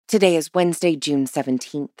Today is Wednesday, June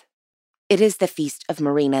 17th. It is the feast of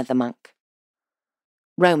Marina the monk.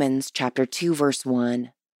 Romans chapter 2, verse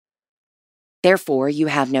 1. Therefore, you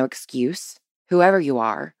have no excuse, whoever you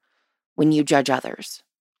are, when you judge others.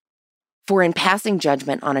 For in passing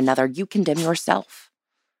judgment on another, you condemn yourself,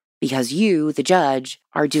 because you, the judge,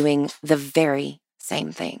 are doing the very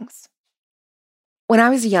same things. When I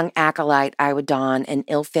was a young acolyte, I would don an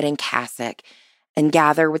ill-fitting cassock and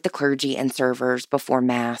gather with the clergy and servers before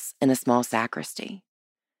Mass in a small sacristy.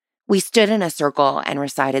 We stood in a circle and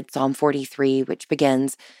recited Psalm 43, which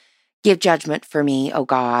begins, "Give judgment for me, O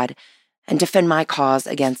God, and defend my cause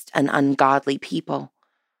against an ungodly people.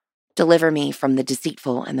 Deliver me from the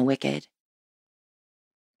deceitful and the wicked."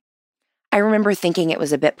 I remember thinking it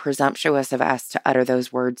was a bit presumptuous of us to utter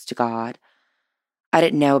those words to God. I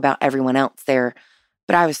didn't know about everyone else there,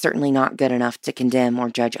 but I was certainly not good enough to condemn or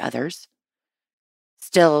judge others.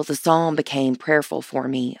 Still, the psalm became prayerful for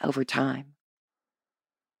me over time.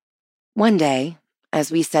 One day,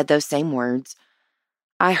 as we said those same words,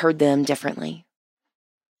 I heard them differently.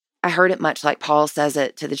 I heard it much like Paul says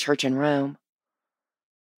it to the church in Rome.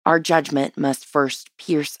 Our judgment must first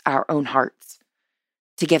pierce our own hearts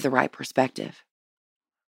to give the right perspective.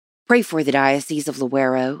 Pray for the Diocese of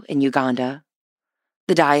Luwero in Uganda,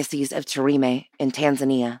 the Diocese of Tarime in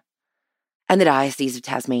Tanzania, and the Diocese of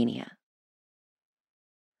Tasmania.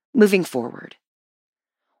 Moving forward,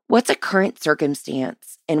 what's a current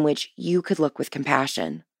circumstance in which you could look with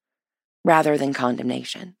compassion rather than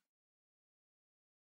condemnation?